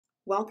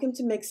Welcome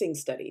to Mixing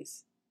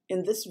Studies.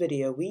 In this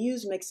video, we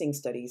use mixing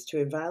studies to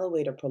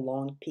evaluate a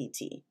prolonged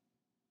PT.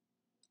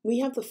 We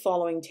have the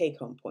following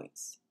take-home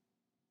points.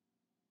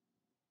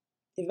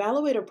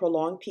 Evaluate a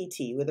prolonged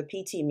PT with a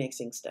PT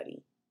mixing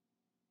study.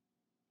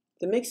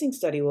 The mixing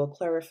study will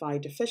clarify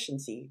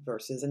deficiency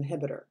versus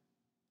inhibitor.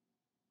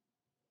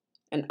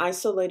 An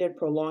isolated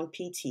prolonged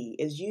PT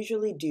is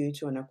usually due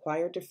to an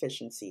acquired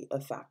deficiency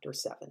of factor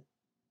VII.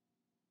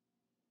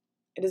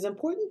 It is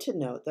important to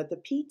note that the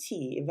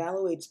PT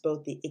evaluates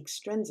both the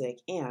extrinsic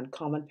and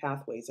common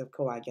pathways of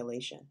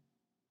coagulation.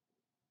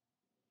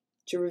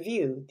 To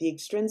review, the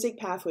extrinsic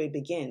pathway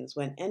begins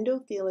when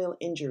endothelial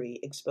injury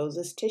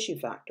exposes tissue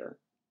factor.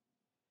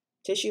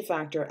 Tissue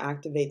factor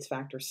activates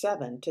factor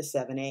VII to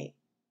 7A.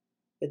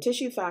 The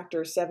tissue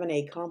factor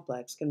 7A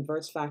complex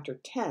converts factor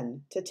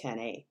 10 to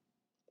 10A.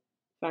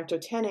 Factor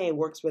 10A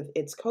works with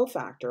its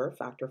cofactor,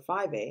 factor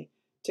 5A,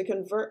 to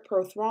convert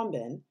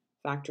prothrombin,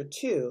 factor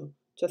 2,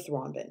 to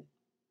thrombin.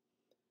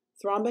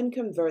 Thrombin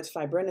converts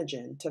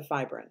fibrinogen to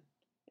fibrin,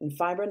 and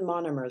fibrin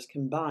monomers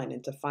combine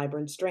into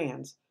fibrin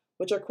strands,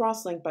 which are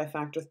cross-linked by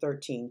factor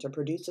 13 to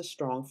produce a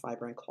strong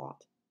fibrin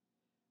clot.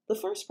 The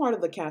first part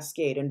of the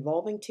cascade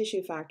involving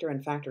tissue factor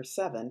and factor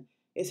VII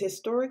is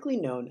historically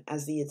known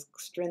as the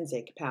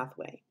extrinsic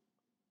pathway.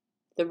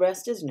 The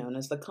rest is known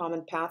as the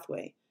common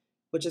pathway,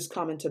 which is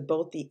common to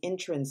both the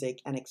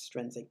intrinsic and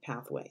extrinsic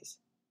pathways.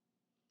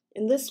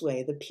 In this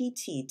way, the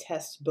PT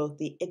tests both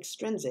the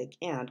extrinsic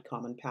and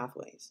common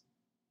pathways.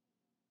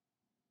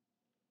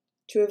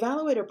 To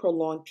evaluate a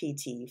prolonged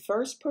PT,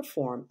 first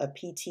perform a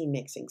PT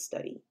mixing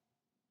study.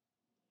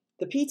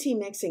 The PT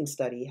mixing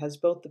study has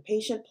both the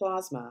patient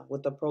plasma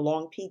with the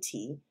prolonged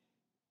PT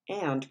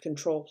and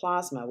control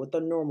plasma with the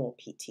normal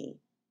PT.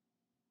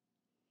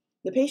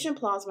 The patient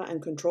plasma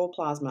and control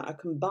plasma are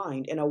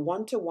combined in a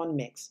 1-to-1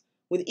 mix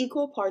with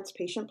equal parts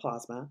patient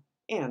plasma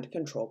and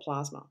control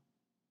plasma.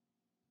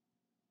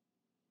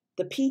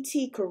 The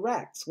PT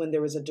corrects when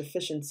there is a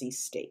deficiency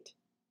state.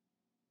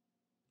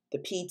 The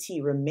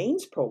PT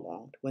remains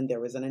prolonged when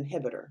there is an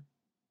inhibitor.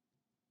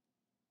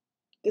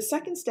 The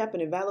second step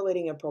in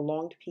evaluating a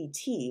prolonged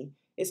PT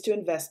is to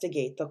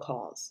investigate the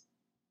cause.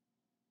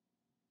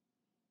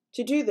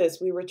 To do this,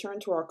 we return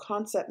to our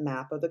concept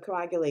map of the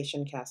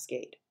coagulation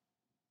cascade.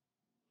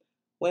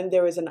 When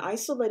there is an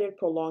isolated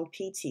prolonged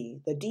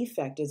PT, the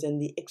defect is in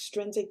the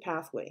extrinsic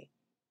pathway,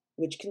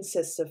 which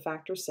consists of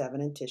factor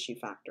VII and tissue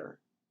factor.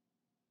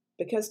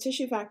 Because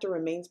tissue factor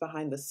remains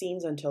behind the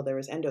scenes until there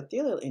is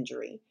endothelial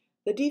injury,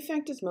 the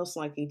defect is most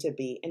likely to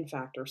be in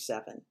factor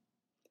VII.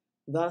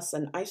 Thus,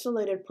 an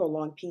isolated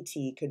prolonged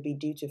PT could be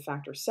due to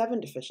factor VII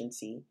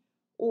deficiency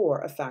or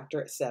a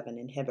factor VII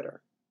inhibitor.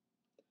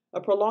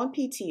 A prolonged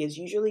PT is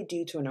usually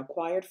due to an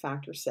acquired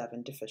factor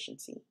VII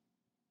deficiency.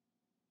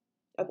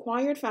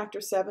 Acquired factor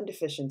VII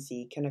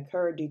deficiency can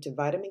occur due to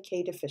vitamin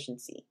K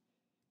deficiency.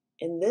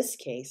 In this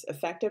case,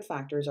 affected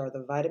factors are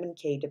the vitamin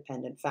K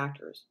dependent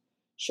factors.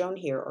 Shown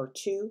here are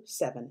 2,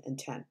 7, and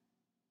 10.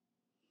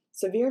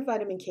 Severe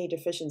vitamin K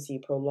deficiency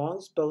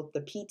prolongs both the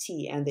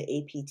PT and the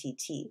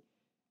APTT.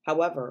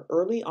 However,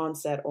 early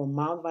onset or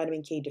mild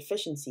vitamin K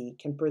deficiency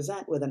can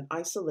present with an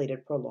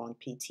isolated prolonged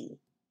PT.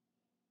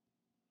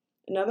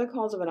 Another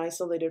cause of an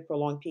isolated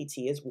prolonged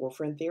PT is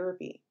warfarin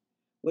therapy,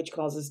 which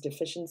causes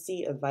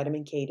deficiency of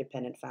vitamin K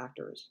dependent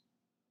factors.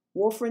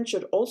 Warfarin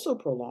should also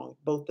prolong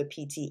both the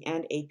PT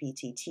and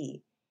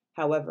APTT.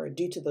 However,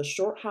 due to the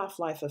short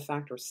half-life of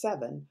factor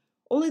VII,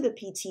 only the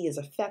PT is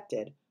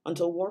affected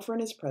until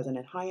warfarin is present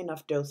at high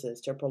enough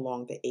doses to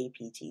prolong the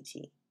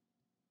APTT.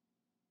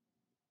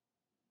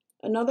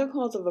 Another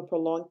cause of a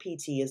prolonged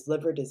PT is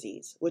liver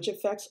disease, which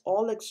affects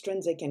all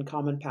extrinsic and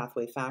common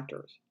pathway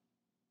factors.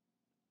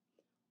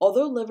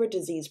 Although liver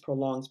disease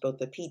prolongs both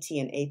the PT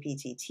and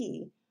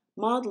APTT,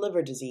 mild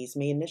liver disease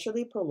may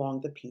initially prolong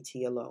the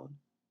PT alone.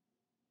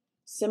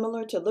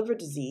 Similar to liver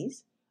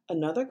disease,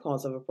 another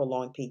cause of a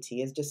prolonged PT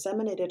is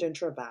disseminated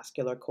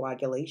intravascular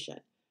coagulation,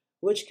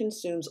 which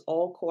consumes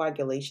all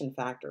coagulation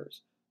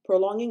factors,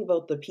 prolonging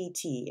both the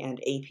PT and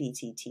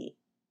APTT.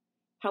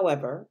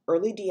 However,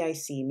 early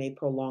DIC may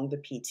prolong the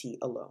PT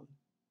alone.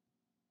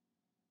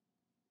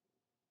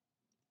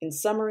 In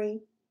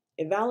summary,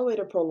 evaluate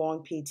a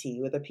prolonged PT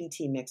with a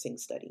PT mixing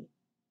study.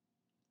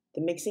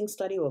 The mixing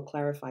study will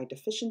clarify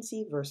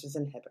deficiency versus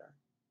inhibitor.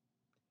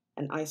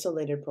 An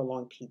isolated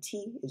prolonged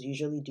PT is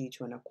usually due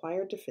to an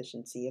acquired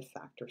deficiency of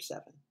factor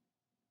VII.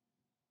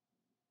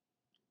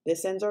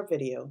 This ends our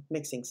video,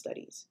 Mixing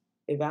Studies,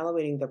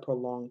 evaluating the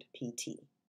prolonged PT.